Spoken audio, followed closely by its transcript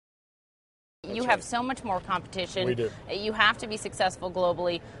You have so much more competition. We do. You have to be successful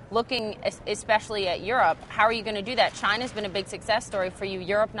globally. Looking especially at Europe, how are you going to do that? China's been a big success story for you.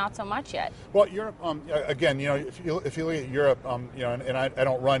 Europe, not so much yet. Well, Europe, again, if you look at Europe, and I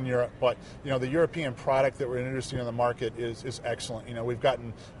don't run Europe, but the European product that we're introducing in the market is excellent. We've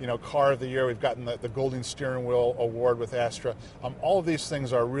gotten Car of the Year, we've gotten the Golden Steering Wheel Award with Astra. All of these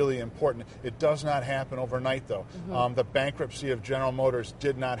things are really important. It does not happen overnight, though. Mm-hmm. The bankruptcy of General Motors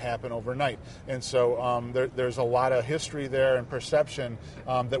did not happen overnight, and so there's a lot of history there and perception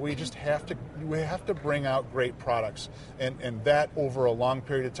that we just have to bring out great products, and that over a long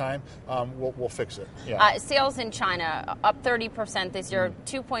period of time we'll fix it. Yeah. Sales in China up 30% this year.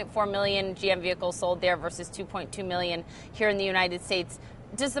 2.4 million GM vehicles sold there versus 2.2 million here in the United States.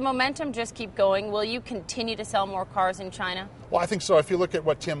 Does the momentum just keep going? Will you continue to sell more cars in China? Well, I think so. If you look at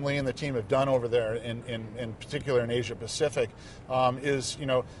what Tim Lee and the team have done over there, in particular in Asia Pacific, is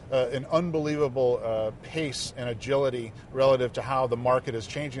an unbelievable pace and agility relative to how the market is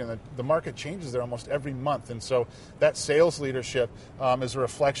changing. And the market changes there almost every month, and so that sales leadership is a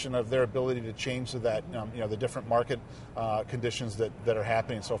reflection of their ability to change to that, the different market conditions that are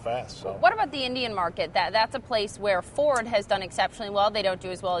happening so fast. So. What about the Indian market? That's a place where Ford has done exceptionally well. They don't do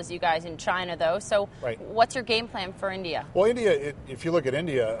as well as you guys in China, though. So right. What's your game plan for India? Well, India, if you look at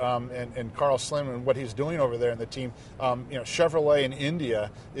India and Carl Slim and what he's doing over there and the team, Chevrolet in India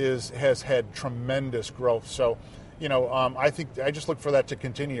has had tremendous growth. So, I think I just look for that to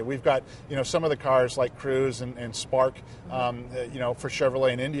continue. We've got, some of the cars like Cruze and Spark, for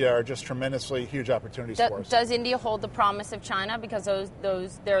Chevrolet in India are just tremendously huge opportunities for us. Does India hold the promise of China? Because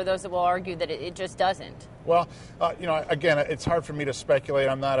there are those that will argue that it just doesn't. Well, again, it's hard for me to speculate.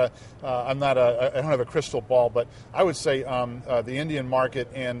 I don't have a crystal ball, but I would say the Indian market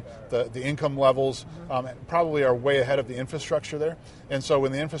and the income levels probably are way ahead of the infrastructure there. And so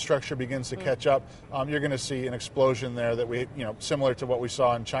when the infrastructure begins to catch up, you're going to see an explosion there that similar to what we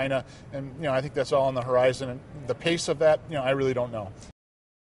saw in China. And, I think that's all on the horizon. And the pace of that, I really don't know.